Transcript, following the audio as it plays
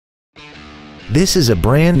This is a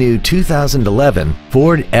brand new 2011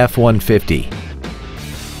 Ford F-150.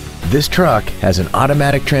 This truck has an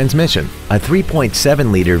automatic transmission, a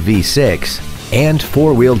 3.7-liter V6, and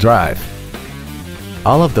four-wheel drive.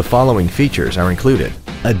 All of the following features are included: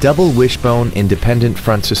 a double wishbone independent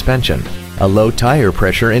front suspension, a low tire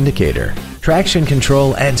pressure indicator, traction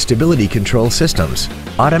control and stability control systems,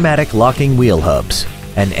 automatic locking wheel hubs,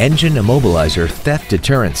 an engine immobilizer theft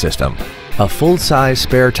deterrent system, a full-size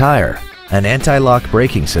spare tire, an anti-lock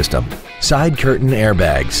braking system, side curtain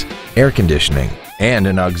airbags, air conditioning, and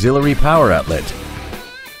an auxiliary power outlet.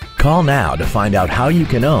 Call now to find out how you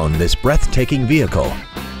can own this breathtaking vehicle.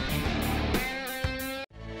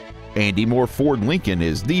 Andy Mohr Ford Lincoln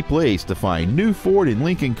is the place to find new Ford and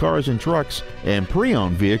Lincoln cars and trucks and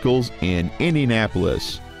pre-owned vehicles in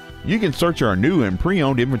Indianapolis. You can search our new and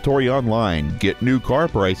pre-owned inventory online, get new car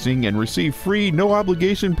pricing, and receive free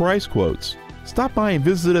no-obligation price quotes. Stop by and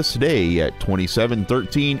visit us today at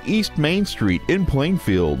 2713 East Main Street in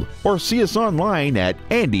Plainfield, or see us online at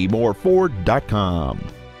andymohrford.com.